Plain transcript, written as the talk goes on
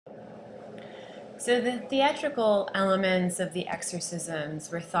So the theatrical elements of the exorcisms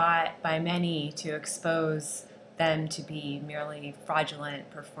were thought by many to expose them to be merely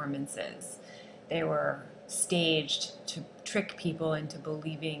fraudulent performances. They were staged to trick people into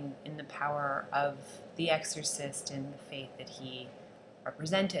believing in the power of the exorcist and the faith that he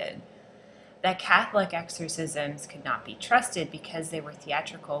represented. That Catholic exorcisms could not be trusted because they were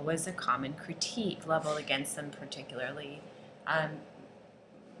theatrical was a common critique leveled against them, particularly.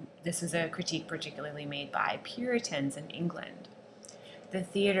 This was a critique particularly made by Puritans in England. The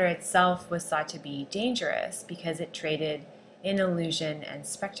theater itself was thought to be dangerous because it traded in illusion and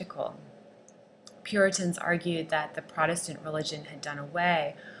spectacle. Puritans argued that the Protestant religion had done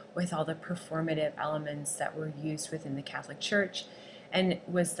away with all the performative elements that were used within the Catholic Church and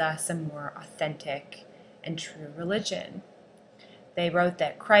was thus a more authentic and true religion. They wrote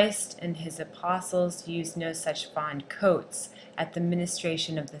that Christ and his apostles used no such fond coats at the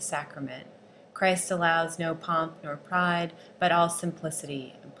ministration of the sacrament. Christ allows no pomp nor pride, but all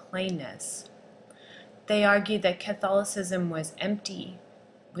simplicity and plainness. They argued that Catholicism was empty,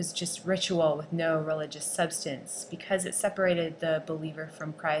 was just ritual with no religious substance, because it separated the believer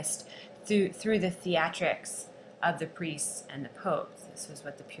from Christ through the theatrics of the priests and the popes. This was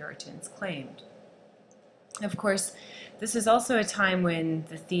what the Puritans claimed. Of course, this is also a time when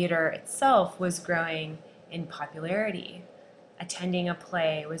the theater itself was growing in popularity. Attending a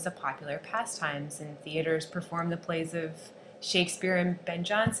play was a popular pastime, and theaters performed the plays of Shakespeare and Ben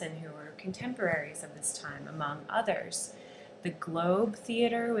Jonson, who were contemporaries of this time, among others. The Globe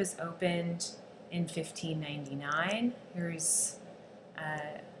Theater was opened in 1599. Here's,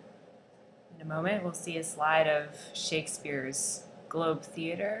 in a moment, we'll see a slide of Shakespeare's Globe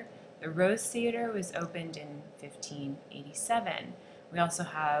Theater. The Rose Theater was opened in 1587. We also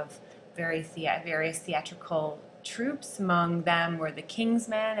have various theatrical troupes. Among them were the King's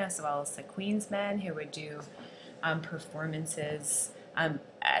Men as well as the Queen's Men, who would do performances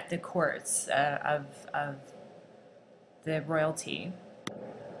at the courts of the royalty.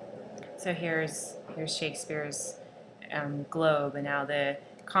 So here's Shakespeare's Globe, and now the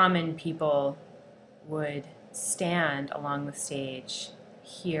common people would stand along the stage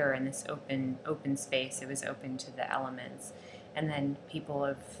here in this open space. It was open to the elements, and then people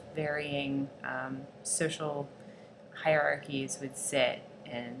of varying social hierarchies would sit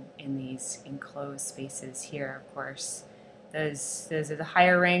in these enclosed spaces here. Of course, those are the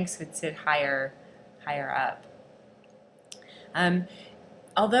higher ranks would sit higher up.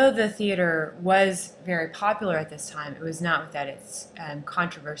 Although the theater was very popular at this time, it was not without its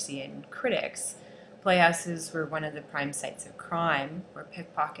controversy and critics. Playhouses were one of the prime sites of crime, where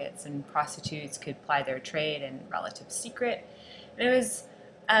pickpockets and prostitutes could ply their trade in relative secret. And it was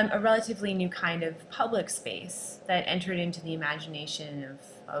a relatively new kind of public space that entered into the imagination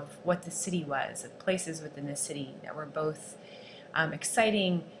of what the city was, of places within the city that were both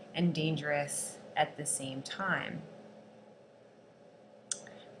exciting and dangerous at the same time.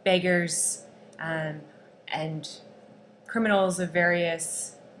 Beggars and criminals of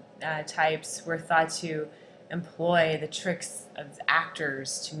various types were thought to employ the tricks of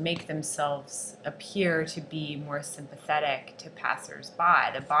actors to make themselves appear to be more sympathetic to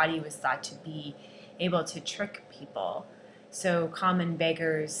passers-by. The body was thought to be able to trick people. So common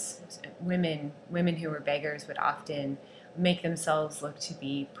beggars, women who were beggars would often make themselves look to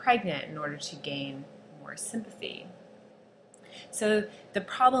be pregnant in order to gain more sympathy. So the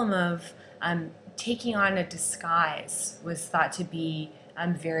problem of taking on a disguise was thought to be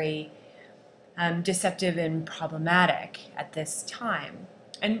very deceptive and problematic at this time.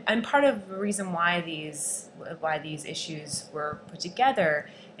 And part of the reason why these issues were put together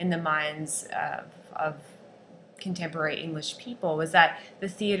in the minds of contemporary English people was that the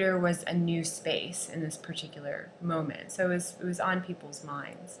theater was a new space in this particular moment. So it was on people's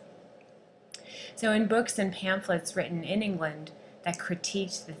minds. So in books and pamphlets written in England that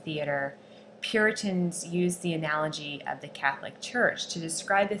critiqued the theater, Puritans used the analogy of the Catholic Church to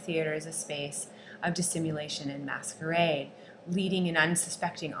describe the theater as a space of dissimulation and masquerade, leading an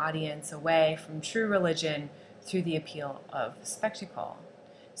unsuspecting audience away from true religion through the appeal of spectacle.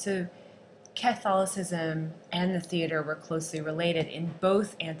 So Catholicism and the theater were closely related in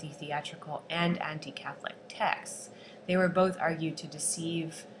both anti-theatrical and anti-Catholic texts. They were both argued to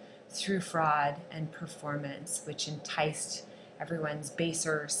deceive through fraud and performance, which enticed everyone's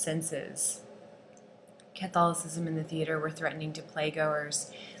baser senses. Catholicism and the theater were threatening to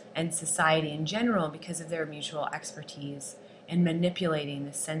playgoers and society in general because of their mutual expertise in manipulating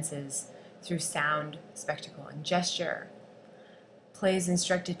the senses through sound, spectacle, and gesture. Plays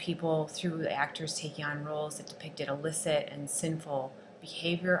instructed people through the actors taking on roles that depicted illicit and sinful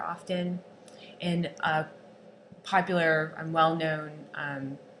behavior often. in a popular and well-known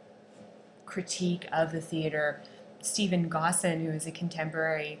critique of the theater, Stephen Gosson, who is a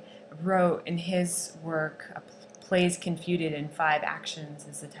contemporary, wrote in his work, Plays Confuted in 5 Actions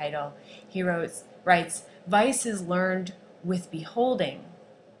is the title. He writes, "Vice is learned with beholding.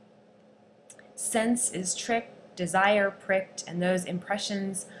 Sense is tricked, desire pricked, and those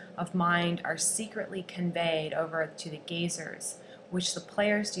impressions of mind are secretly conveyed over to the gazers, which the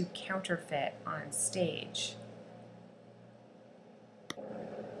players do counterfeit on stage."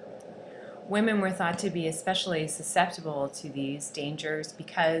 Women were thought to be especially susceptible to these dangers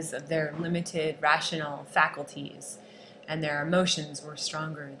because of their limited rational faculties, and their emotions were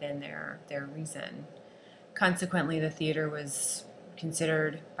stronger than their reason. Consequently, the theater was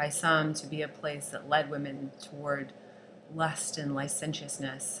considered by some to be a place that led women toward lust and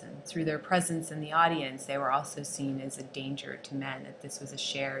licentiousness, and through their presence in the audience, they were also seen as a danger to men, that this was a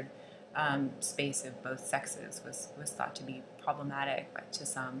shared space of both sexes was thought to be problematic to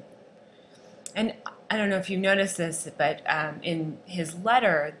some. And I don't know if you've noticed this, but in his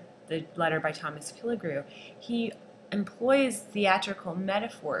letter, the letter by Thomas Killigrew, he employs theatrical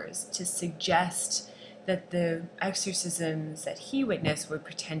metaphors to suggest that the exorcisms that he witnessed were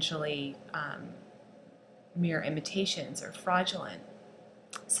potentially mere imitations or fraudulent,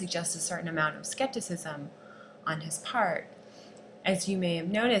 suggests a certain amount of skepticism on his part. As you may have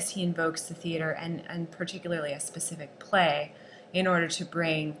noticed, he invokes the theater and particularly a specific play in order to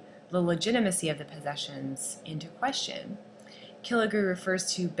bring the legitimacy of the possessions into question. Killigrew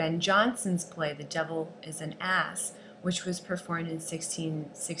refers to Ben Jonson's play, The Devil is an Ass, which was performed in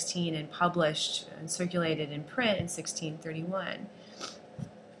 1616 and published and circulated in print in 1631.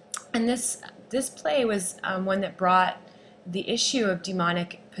 And this play was one that brought the issue of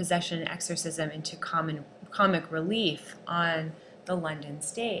demonic possession and exorcism into comic relief on the London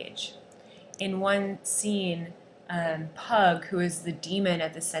stage. In one scene, Pug, who is the demon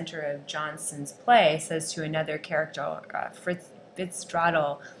at the center of Jonson's play, says to another character,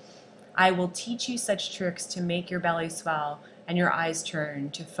 Fitzdraddle, "I will teach you such tricks to make your belly swell and your eyes turn,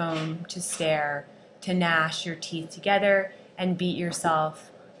 to foam, to stare, to gnash your teeth together and beat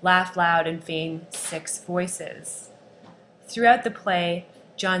yourself, laugh loud and feign 6 voices." Throughout the play,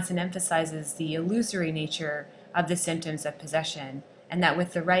 Jonson emphasizes the illusory nature of the symptoms of possession, and that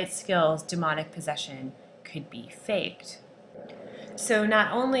with the right skills, demonic possession could be faked. So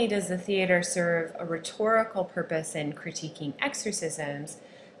not only does the theater serve a rhetorical purpose in critiquing exorcisms,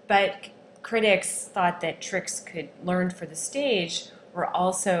 but critics thought that tricks learned for the stage were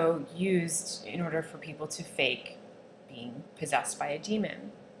also used in order for people to fake being possessed by a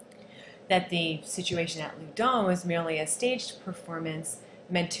demon. That the situation at Loudun was merely a staged performance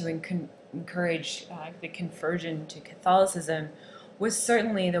meant to encourage the conversion to Catholicism was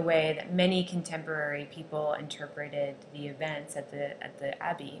certainly the way that many contemporary people interpreted the events at the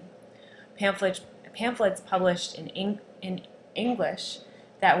Abbey. Pamphlets published in English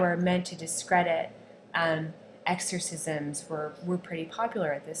that were meant to discredit exorcisms were pretty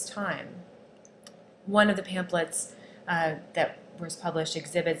popular at this time. One of the pamphlets that was published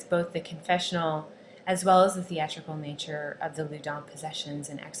exhibits both the confessional as well as the theatrical nature of the Loudun possessions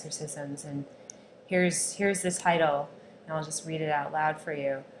and exorcisms. And here's the title, and I'll just read it out loud for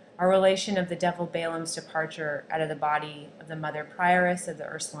you. "A relation of the devil Balaam's departure out of the body of the mother prioress of the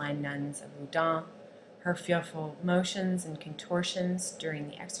Ursuline nuns of Loudun, her fearful motions and contortions during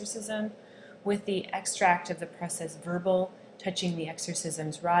the exorcism, with the extract of the process verbal touching the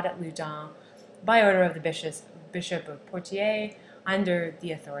exorcisms wrought at Loudun by order of the Bishop of Poitiers under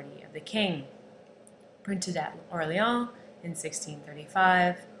the authority of the king. Printed at Orleans in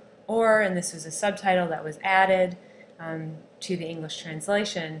 1635, or, and this was a subtitle that was added to the English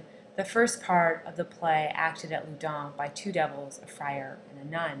translation, the first part of the play acted at Loudun by 2 devils, a friar and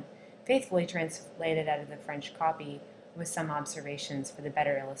a nun, faithfully translated out of the French copy with some observations for the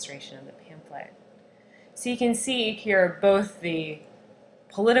better illustration of the pamphlet." So you can see here both the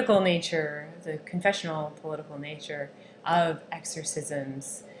political nature, the confessional political nature of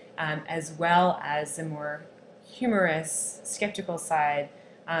exorcisms, as well as the more humorous, skeptical side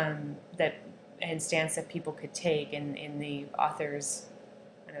and stance that people could take in the author's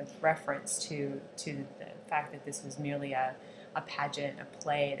kind of reference to the fact that this was merely a pageant, a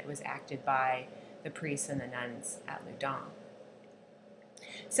play that was acted by the priests and the nuns at Loudun.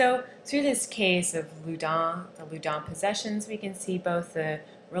 So through this case of Loudun, the Loudun possessions, we can see both the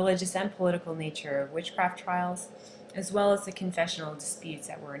religious and political nature of witchcraft trials, as well as the confessional disputes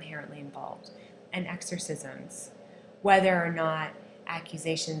that were inherently involved, and exorcisms. Whether or not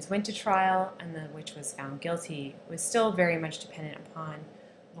accusations went to trial and the witch was found guilty was still very much dependent upon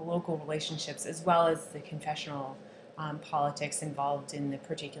the local relationships as well as the confessional politics involved in the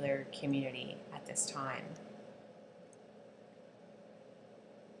particular community at this time.